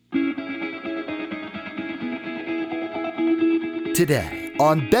Today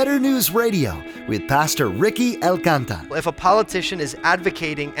on Better News Radio with Pastor Ricky Alcantara. If a politician is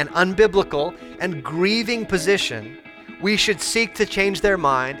advocating an unbiblical and grieving position, we should seek to change their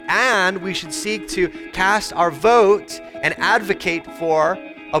mind, and we should seek to cast our vote and advocate for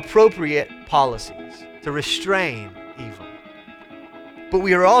appropriate policies to restrain evil. But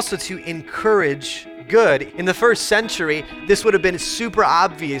we are also to encourage good. In the first century, this would have been super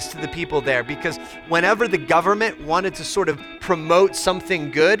obvious to the people there, because whenever the government wanted to sort of promote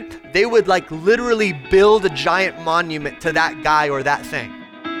something good, they would literally build a giant monument to that guy or that thing.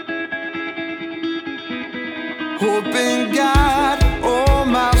 Hope in God, oh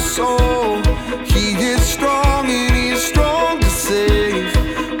my soul, He is strong and He is strong to save.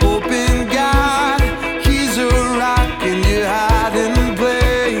 Hope in God, He's a rock in your hiding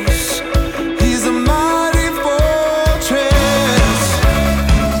place. He's a mighty fortress.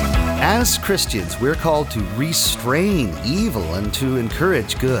 As Christians, we're called to restrain evil and to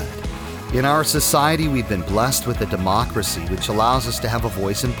encourage good. In our society, we've been blessed with a democracy which allows us to have a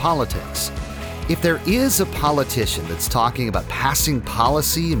voice in politics. If there is a politician that's talking about passing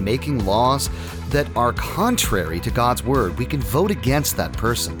policy and making laws that are contrary to God's word, we can vote against that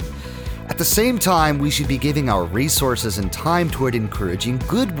person. At the same time, we should be giving our resources and time toward encouraging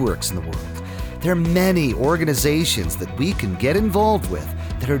good works in the world. There are many organizations that we can get involved with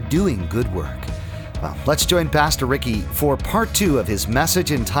that are doing good work. Well, let's join Pastor Ricky for part 2 of his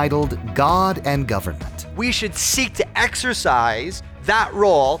message entitled God and Government. We should seek to exercise that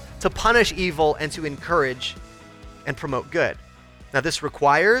role to punish evil and to encourage and promote good. Now, this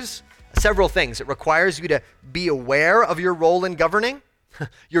requires several things. It requires you to be aware of your role in governing,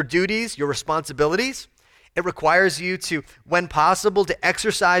 your duties, your responsibilities. It requires you to, when possible, to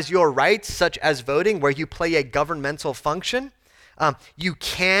exercise your rights, such as voting, where you play a governmental function. You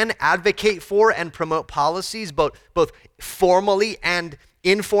can advocate for and promote policies, both formally and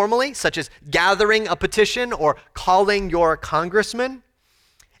informally, such as gathering a petition or calling your congressman.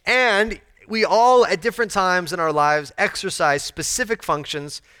 And we all, at different times in our lives, exercise specific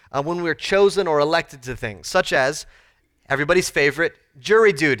functions when we're chosen or elected to things, such as everybody's favorite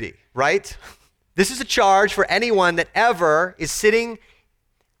jury duty, right? This is a charge for anyone that ever is sitting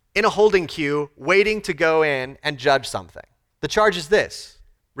in a holding queue waiting to go in and judge something. The charge is this: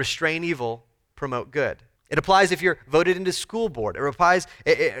 restrain evil, promote good. It applies if you're voted into school board.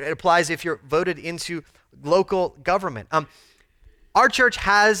 It applies if you're voted into local government. Our church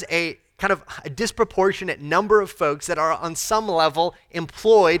has a kind of a disproportionate number of folks that are on some level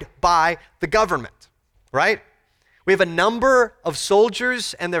employed by the government, right? We have a number of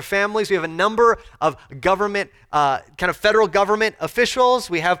soldiers and their families. We have a number of government, kind of federal government officials.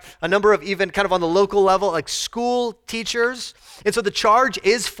 We have a number of even kind of on the local level, like school teachers. And so the charge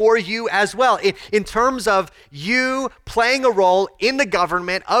is for you as well. In terms of you playing a role in the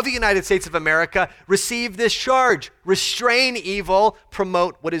government of the United States of America, receive this charge: restrain evil,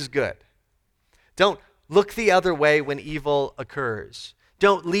 promote what is good. Don't look the other way when evil occurs.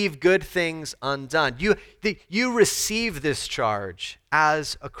 Don't leave good things undone. You receive this charge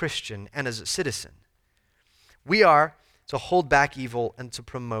as a Christian and as a citizen. We are to hold back evil and to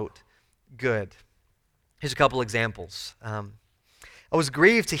promote good. Here's a couple examples. I was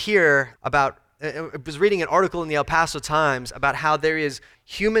grieved to hear about, I was reading an article in the El Paso Times about how there is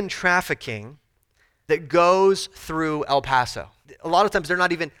human trafficking that goes through El Paso. A lot of times they're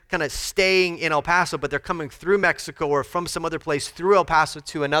not even kind of staying in El Paso, but they're coming through Mexico or from some other place through El Paso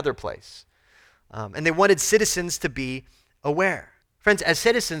to another place. And they wanted citizens to be aware. Friends, as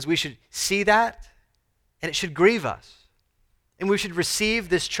citizens, we should see that, and it should grieve us. And we should receive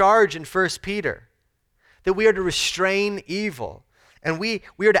this charge in 1 Peter, that we are to restrain evil. And we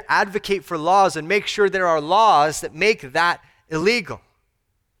are to advocate for laws and make sure there are laws that make that illegal.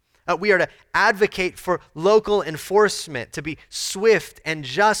 We are to advocate for local enforcement, to be swift and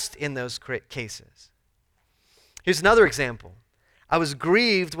just in those cases. Here's another example. I was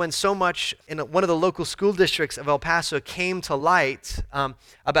grieved when so much in one of the local school districts of El Paso came to light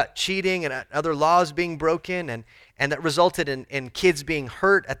about cheating and other laws being broken, and that resulted in kids being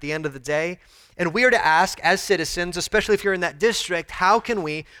hurt at the end of the day. And we are to ask, as citizens, especially if you're in that district, how can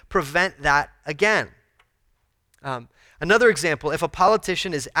we prevent that again? Another example, if a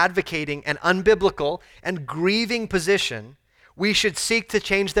politician is advocating an unbiblical and grieving position, we should seek to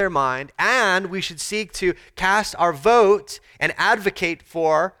change their mind, and we should seek to cast our vote and advocate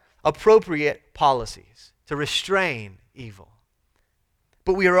for appropriate policies to restrain evil.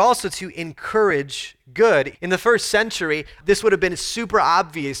 but we are also to encourage good. In the first century, this would have been super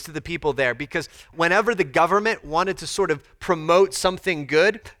obvious to the people there, because whenever the government wanted to sort of promote something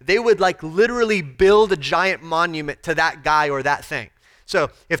good, they would like literally build a giant monument to that guy or that thing. So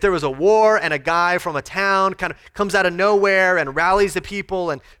if there was a war and a guy from a town kind of comes out of nowhere and rallies the people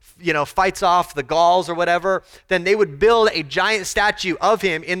and fights off the Gauls or whatever, then they would build a giant statue of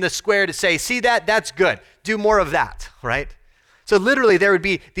him in the square to say, see that? That's good. Do more of that, right? So literally there would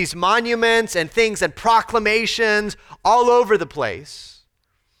be these monuments and things and proclamations all over the place.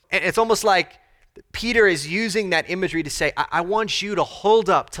 And it's almost like Peter is using that imagery to say, I want you to hold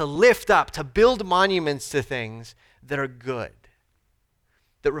up, to lift up, to build monuments to things that are good,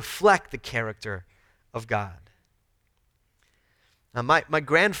 that reflect the character of God. Now, my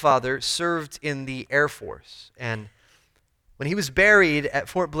grandfather served in the Air Force, and when he was buried at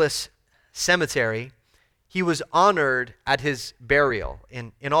Fort Bliss Cemetery, he was honored at his burial.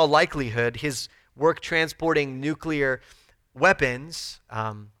 In all likelihood, his work transporting nuclear weapons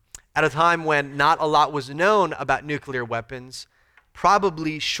at a time when not a lot was known about nuclear weapons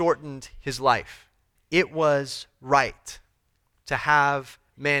probably shortened his life. It was right to have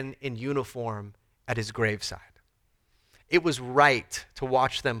men in uniform at his graveside. It was right to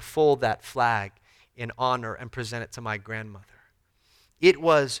watch them fold that flag in honor and present it to my grandmother. It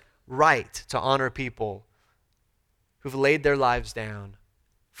was right to honor people who've laid their lives down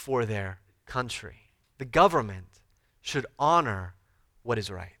for their country. The government should honor what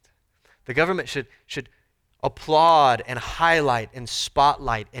is right. The government should applaud and highlight and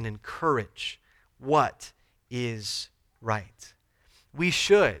spotlight and encourage what is right. We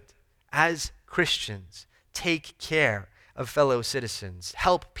should, as Christians, take care of fellow citizens,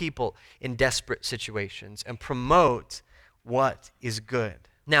 help people in desperate situations, and promote what is good.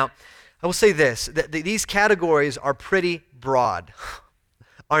 Now, I will say this, that these categories are pretty broad,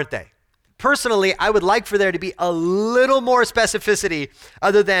 aren't they? Personally, I would like for there to be a little more specificity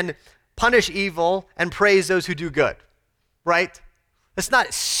other than punish evil and praise those who do good, right? It's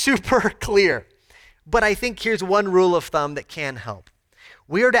not super clear, but I think here's one rule of thumb that can help.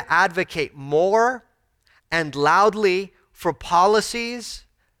 We are to advocate more and loudly for policies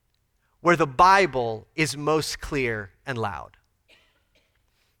where the Bible is most clear and loud.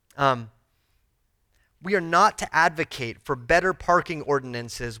 We are not to advocate for better parking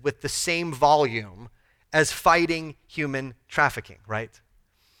ordinances with the same volume as fighting human trafficking, right?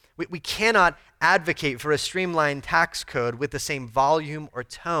 We cannot advocate for a streamlined tax code with the same volume or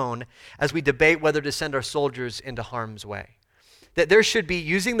tone as we debate whether to send our soldiers into harm's way. That there should be,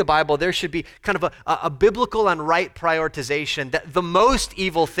 using the Bible, there should be kind of a biblical and right prioritization that the most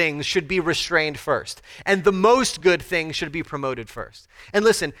evil things should be restrained first, and the most good things should be promoted first. And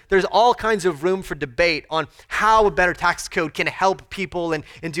listen, there's all kinds of room for debate on how a better tax code can help people and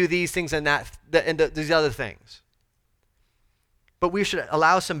do these things and these other things. But we should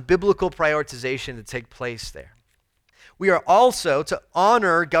allow some biblical prioritization to take place there. We are also to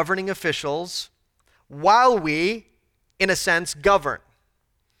honor governing officials while we, in a sense, govern.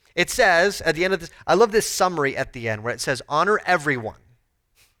 It says at the end of this, I love this summary at the end where it says, honor everyone.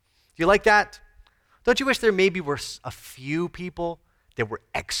 Do you like that? Don't you wish there maybe were a few people that were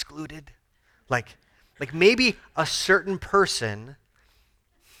excluded? Like maybe a certain person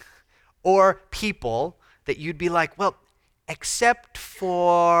or people that you'd be like, well, except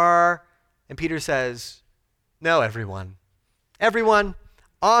for, and Peter says, no, everyone. Everyone,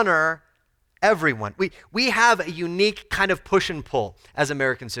 honor everyone. We have a unique kind of push and pull as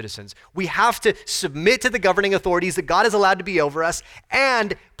American citizens. We have to submit to the governing authorities that God has allowed to be over us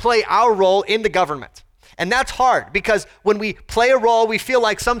and play our role in the government. And that's hard because when we play a role, we feel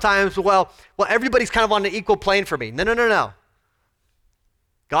like sometimes, well, everybody's kind of on an equal plane for me. No.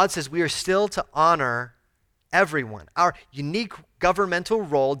 God says we are still to honor everyone. Our unique governmental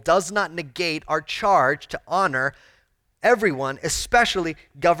role does not negate our charge to honor everyone, especially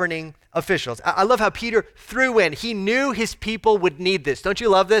governing officials. I love how Peter threw in, he knew his people would need this. Don't you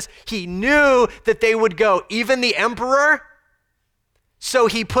love this? He knew that they would go, even the emperor. So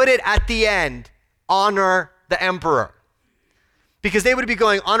he put it at the end, honor the emperor. Because they would be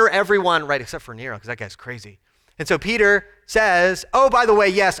going, honor everyone, right, except for Nero, because that guy's crazy. And so Peter says, oh, by the way,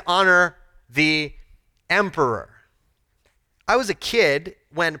 yes, honor the emperor. I was a kid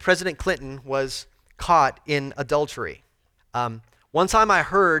when President Clinton was caught in adultery. One time I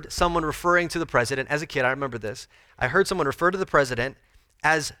heard someone referring to the president, as a kid, I remember this, I heard someone refer to the president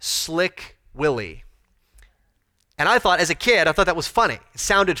as Slick Willie. And I thought, as a kid, that was funny. It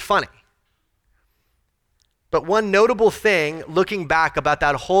sounded funny. But one notable thing, looking back about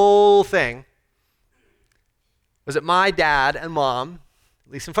that whole thing, was that my dad and mom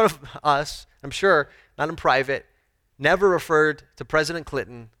at least in front of us, I'm sure, not in private, never referred to President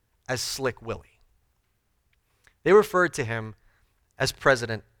Clinton as Slick Willie. They referred to him as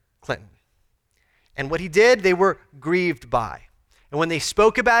President Clinton. And what he did, they were grieved by. And when they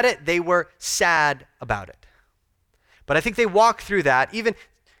spoke about it, they were sad about it. But I think they walked through that, even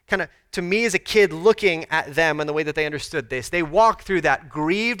kind of to me as a kid looking at them and the way that they understood this, they walked through that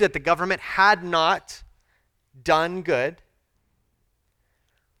grieved that the government had not done good,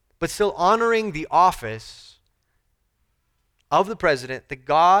 but still honoring the office of the president that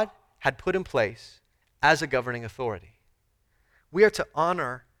God had put in place as a governing authority. We are to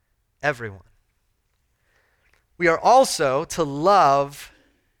honor everyone. We are also to love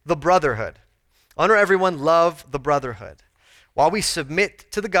the brotherhood. Honor everyone, love the brotherhood. While we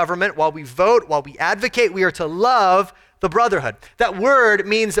submit to the government, while we vote, while we advocate, we are to love the brotherhood. That word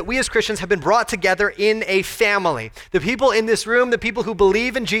means that we as Christians have been brought together in a family. The people in this room, the people who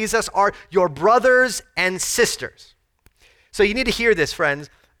believe in Jesus, are your brothers and sisters. So you need to hear this,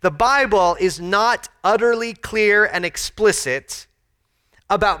 friends. The Bible is not utterly clear and explicit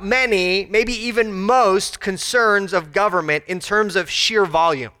about many, maybe even most, concerns of government in terms of sheer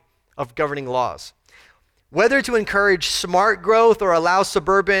volume of governing laws. Whether to encourage smart growth or allow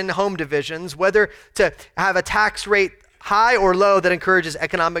suburban home divisions, whether to have a tax rate high or low that encourages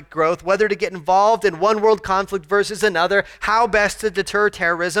economic growth, whether to get involved in one world conflict versus another, how best to deter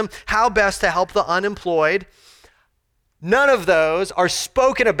terrorism, how best to help the unemployed. None of those are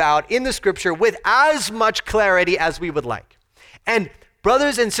spoken about in the scripture with as much clarity as we would like. And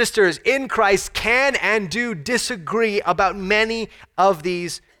brothers and sisters in Christ can and do disagree about many of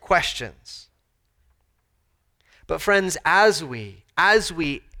these questions. But friends, as we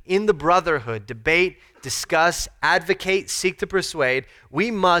in the brotherhood debate, discuss, advocate, seek to persuade, we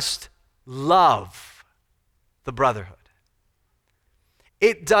must love the brotherhood.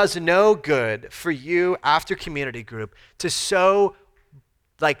 It does no good for you after community group to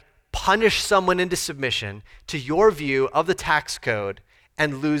punish someone into submission to your view of the tax code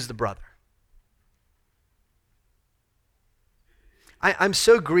and lose the brother. I'm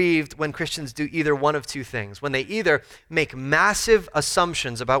so grieved when Christians do either one of two things. When they either make massive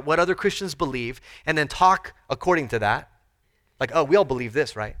assumptions about what other Christians believe and then talk according to that, like, oh, we all believe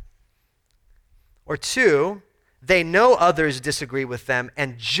this, right? Or two, they know others disagree with them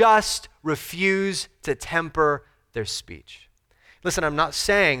and just refuse to temper their speech. Listen, I'm not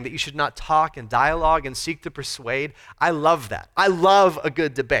saying that you should not talk and dialogue and seek to persuade. I love that. I love a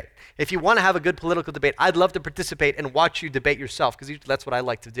good debate. If you want to have a good political debate, I'd love to participate and watch you debate yourself, because that's what I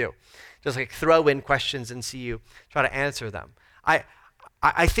like to do. Just like throw in questions and see you try to answer them.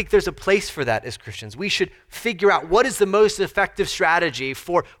 I think there's a place for that as Christians. We should figure out what is the most effective strategy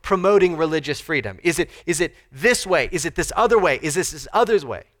for promoting religious freedom. Is it this way? Is it this other way? Is this other's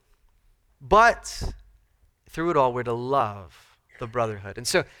way? But through it all, we're to love the brotherhood. And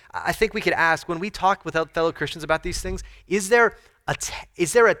so I think we could ask, when we talk with fellow Christians about these things, is there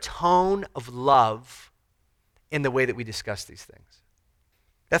a tone of love in the way that we discuss these things?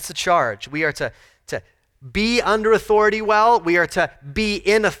 That's the charge. We are to be under authority well. We are to be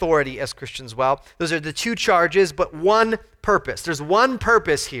in authority as Christians well. Those are the two charges, but one purpose. There's one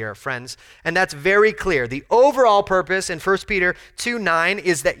purpose here, friends, and that's very clear. The overall purpose in 1 Peter 2:9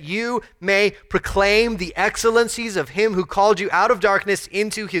 is that you may proclaim the excellencies of him who called you out of darkness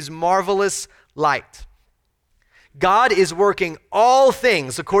into his marvelous light. God is working all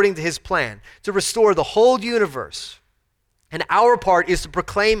things according to his plan to restore the whole universe. And our part is to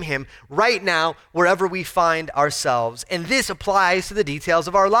proclaim him right now, wherever we find ourselves. And this applies to the details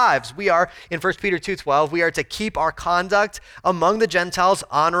of our lives. We are, in 1 Peter 2:12, we are to keep our conduct among the Gentiles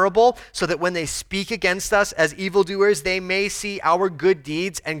honorable, so that when they speak against us as evildoers, they may see our good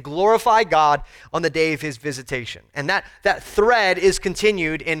deeds and glorify God on the day of his visitation. And that thread is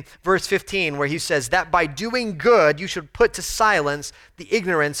continued in verse 15, where he says that by doing good, you should put to silence the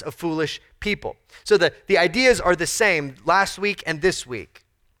ignorance of foolish people. So the ideas are the same last week and this week.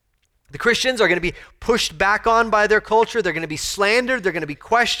 The Christians are going to be pushed back on by their culture. They're going to be slandered. They're going to be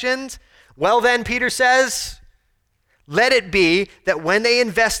questioned. Well then, Peter says, let it be that when they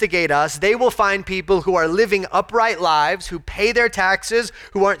investigate us, they will find people who are living upright lives, who pay their taxes,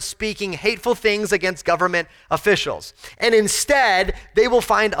 who aren't speaking hateful things against government officials. And instead, they will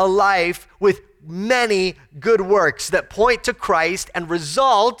find a life with many good works that point to Christ and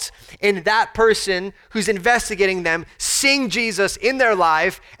result in that person who's investigating them seeing Jesus in their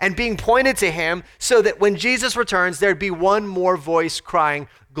life and being pointed to him, so that when Jesus returns, there'd be one more voice crying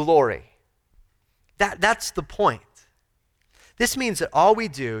glory. That's the point. This means that all we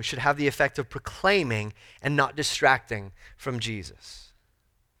do should have the effect of proclaiming and not distracting from Jesus.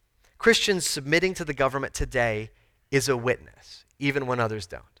 Christians submitting to the government today is a witness, even when others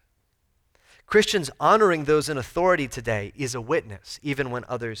don't. Christians honoring those in authority today is a witness, even when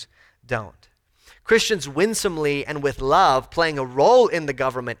others don't. Christians winsomely and with love playing a role in the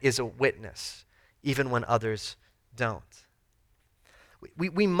government is a witness, even when others don't.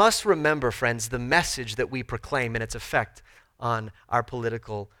 We must remember, friends, the message that we proclaim and its effect on our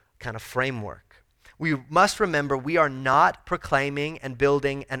political kind of framework. We must remember we are not proclaiming and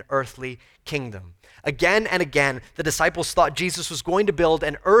building an earthly kingdom. Again and again, the disciples thought Jesus was going to build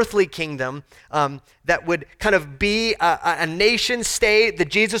an earthly kingdom that would kind of be a nation state that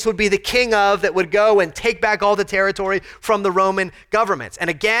Jesus would be the king of, that would go and take back all the territory from the Roman governments. And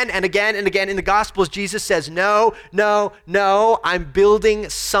again and again and again in the Gospels, Jesus says, no, no, no, I'm building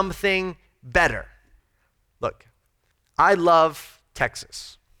something better. Look, I love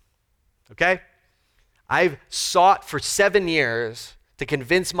Texas, okay? I've sought for 7 years to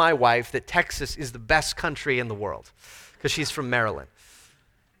convince my wife that Texas is the best country in the world because she's from Maryland.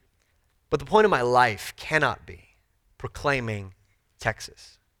 But the point of my life cannot be proclaiming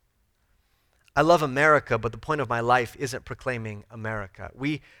Texas. I love America, but the point of my life isn't proclaiming America.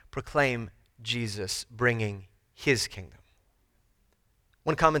 We proclaim Jesus bringing his kingdom.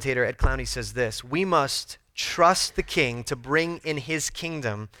 One commentator, Ed Clowney, says this: we must trust the king to bring in his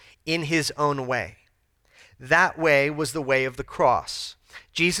kingdom in his own way. That way was the way of the cross.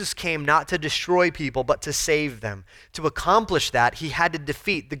 Jesus came not to destroy people, but to save them. To accomplish that, he had to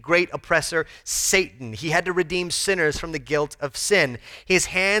defeat the great oppressor, Satan. He had to redeem sinners from the guilt of sin. His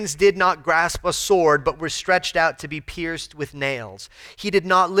hands did not grasp a sword, but were stretched out to be pierced with nails. He did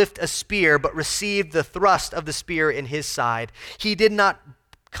not lift a spear, but received the thrust of the spear in his side. He did not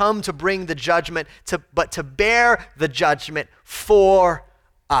come to bring the judgment, but to bear the judgment for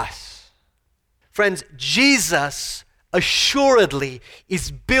us. Friends, Jesus assuredly is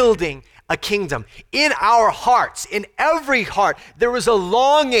building a kingdom. In our hearts, in every heart, there is a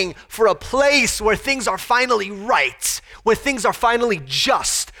longing for a place where things are finally right, where things are finally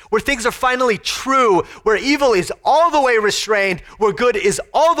just, where things are finally true, where evil is all the way restrained, where good is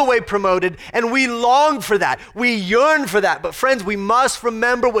all the way promoted, and we long for that. We yearn for that. But friends, we must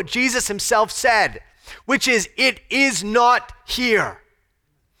remember what Jesus himself said, which is, it is not here,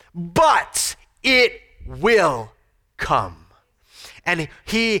 but it will come. And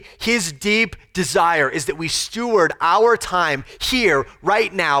his deep desire is that we steward our time here,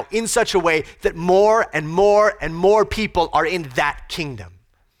 right now, in such a way that more and more and more people are in that kingdom.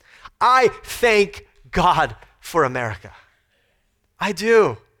 I thank God for America. I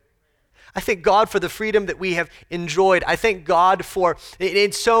do. I thank God for the freedom that we have enjoyed. I thank God for,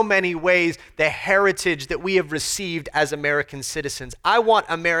 in so many ways, the heritage that we have received as American citizens. I want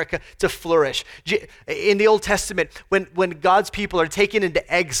America to flourish. In the Old Testament, when God's people are taken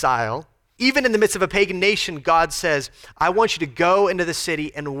into exile, even in the midst of a pagan nation, God says, I want you to go into the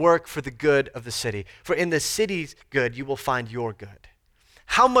city and work for the good of the city. For in the city's good, you will find your good.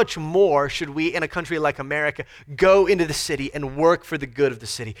 How much more should we in a country like America go into the city and work for the good of the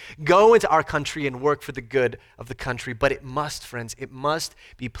city? Go into our country and work for the good of the country. But it must, friends, it must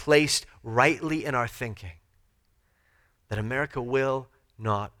be placed rightly in our thinking that America will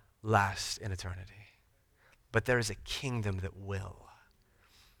not last in eternity. But there is a kingdom that will.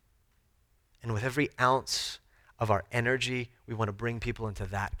 And with every ounce of our energy, we want to bring people into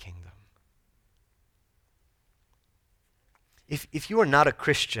that kingdom. If you are not a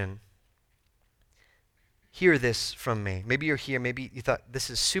Christian, hear this from me. Maybe you're here, maybe you thought, this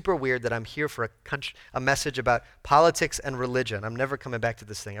is super weird that I'm here for a message about politics and religion. I'm never coming back to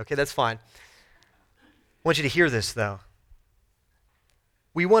this thing. Okay, that's fine. I want you to hear this, though.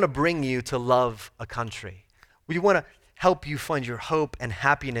 We want to bring you to love a country. We want to help you find your hope and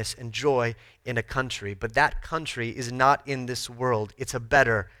happiness and joy in a country. But that country is not in this world. It's a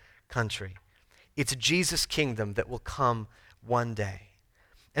better country. It's Jesus' kingdom that will come one day.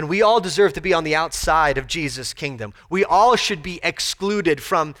 And we all deserve to be on the outside of Jesus' kingdom. We all should be excluded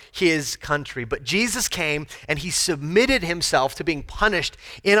from his country. But Jesus came and he submitted himself to being punished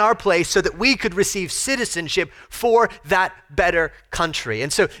in our place so that we could receive citizenship for that better country.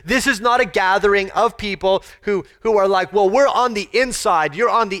 And so this is not a gathering of people who are like, well, we're on the inside, you're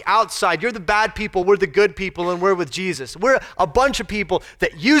on the outside, you're the bad people, we're the good people, and we're with Jesus. We're a bunch of people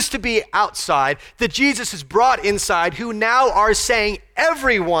that used to be outside that Jesus has brought inside, who now are saying,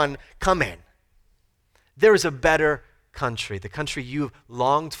 everyone come in. There is a better country. The country you've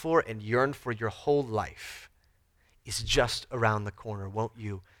longed for and yearned for your whole life is just around the corner. Won't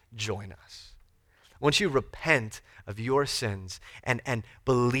you join us? Won't you repent of your sins and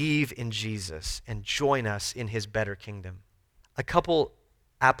believe in Jesus and join us in his better kingdom? A couple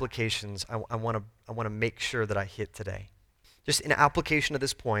applications I want to make sure that I hit today. Just in application of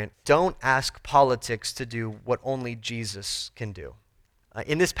this point, don't ask politics to do what only Jesus can do.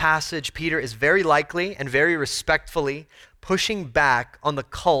 In this passage, Peter is very likely and very respectfully pushing back on the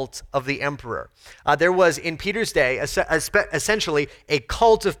cult of the emperor. There was, in Peter's day, essentially a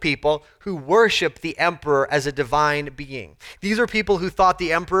cult of people who worshiped the emperor as a divine being. These are people who thought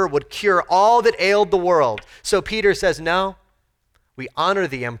the emperor would cure all that ailed the world. So Peter says, no, we honor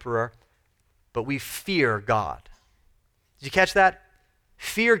the emperor, but we fear God. Did you catch that?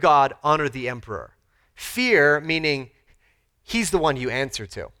 Fear God, honor the emperor. Fear meaning he's the one you answer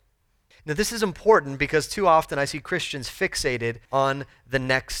to. Now, this is important because too often I see Christians fixated on the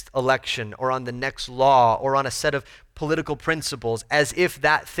next election or on the next law or on a set of political principles as if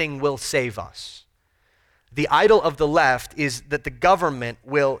that thing will save us. The idol of the left is that the government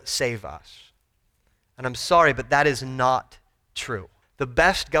will save us. And I'm sorry, but that is not true. The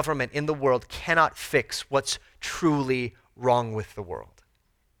best government in the world cannot fix what's truly wrong with the world.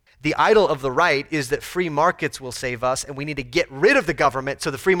 The idol of the right is that free markets will save us and we need to get rid of the government so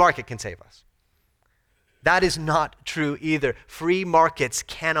the free market can save us. That is not true either. Free markets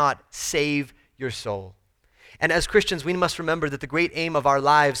cannot save your soul. And as Christians, we must remember that the great aim of our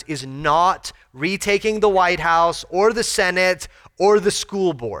lives is not retaking the White House or the Senate or the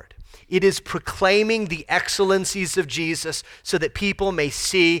school board. It is proclaiming the excellencies of Jesus so that people may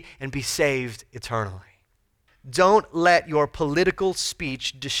see and be saved eternally. Don't let your political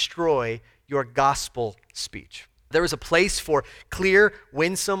speech destroy your gospel speech. There is a place for clear,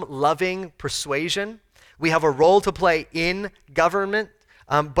 winsome, loving persuasion. We have a role to play in government,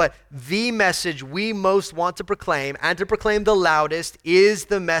 but the message we most want to proclaim and to proclaim the loudest is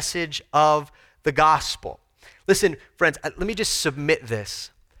the message of the gospel. Listen, friends, let me just submit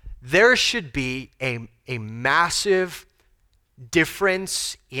this. There should be a massive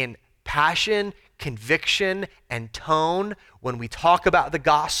difference in passion, conviction, and tone when we talk about the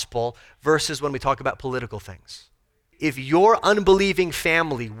gospel versus when we talk about political things. If your unbelieving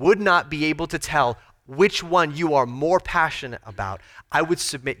family would not be able to tell which one you are more passionate about, I would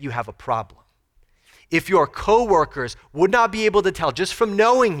submit you have a problem. If your coworkers would not be able to tell just from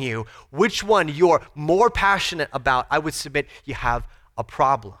knowing you which one you're more passionate about, I would submit you have a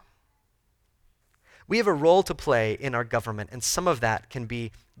problem. We have a role to play in our government, and some of that can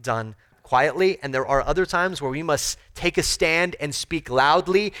be done quietly, and there are other times where we must take a stand and speak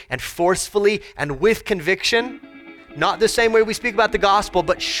loudly and forcefully and with conviction. Not the same way we speak about the gospel,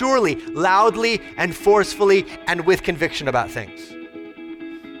 but surely loudly and forcefully and with conviction about things.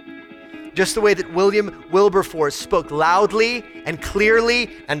 Just the way that William Wilberforce spoke loudly and clearly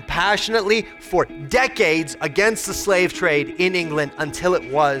and passionately for decades against the slave trade in England until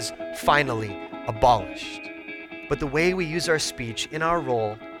it was finally abolished. But the way we use our speech in our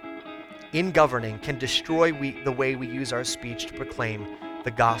role in governing can destroy the way we use our speech to proclaim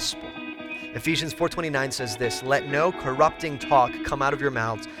the gospel. Ephesians 4:29 says this, "Let no corrupting talk come out of your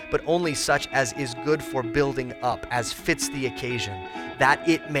mouths, but only such as is good for building up, as fits the occasion, that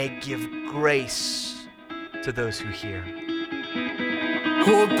it may give grace to those who hear."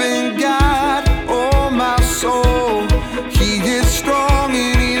 Hope in God, oh my soul. He is strong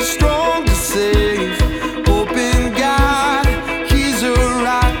and he is strong to save. Hope in God, he's a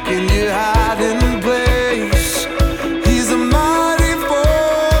rock in your hiding place. He's a mighty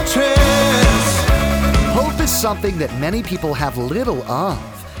fortress. Hope is something that many people have little of,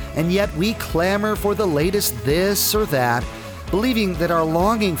 and yet we clamor for the latest this or that, believing that our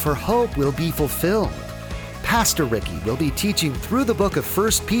longing for hope will be fulfilled. Pastor Ricky will be teaching through the book of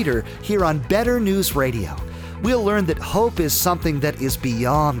 1 Peter here on Better News Radio. We'll learn that hope is something that is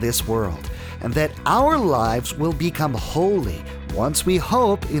beyond this world, and that our lives will become holy once we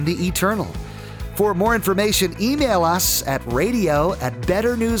hope in the eternal. For more information, email us at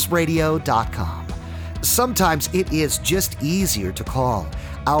radio@betternewsradio.com. Sometimes it is just easier to call.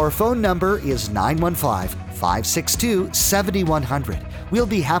 Our phone number is 915-562-7100. We'll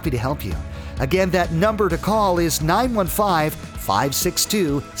be happy to help you. Again, that number to call is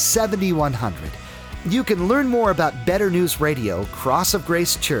 915-562-7100. You can learn more about Better News Radio, Cross of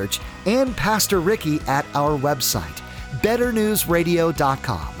Grace Church, and Pastor Ricky at our website,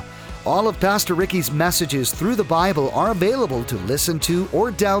 betternewsradio.com. All of Pastor Ricky's messages through the Bible are available to listen to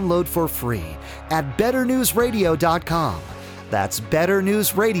or download for free at betternewsradio.com. That's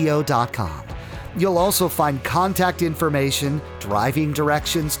betternewsradio.com. You'll also find contact information, driving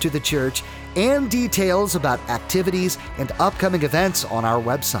directions to the church, and details about activities and upcoming events on our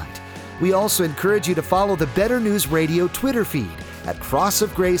website. We also encourage you to follow the Better News Radio Twitter feed at Cross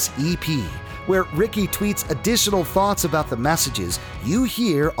of Grace EP, where Ricky tweets additional thoughts about the messages you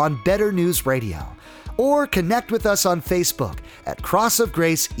hear on Better News Radio. Or connect with us on Facebook at Cross of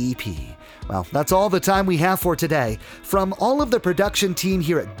Grace EP. Well, that's all the time we have for today. From all of the production team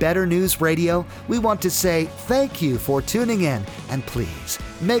here at Better News Radio, we want to say thank you for tuning in, and please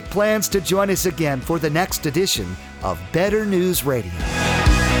make plans to join us again for the next edition of Better News Radio.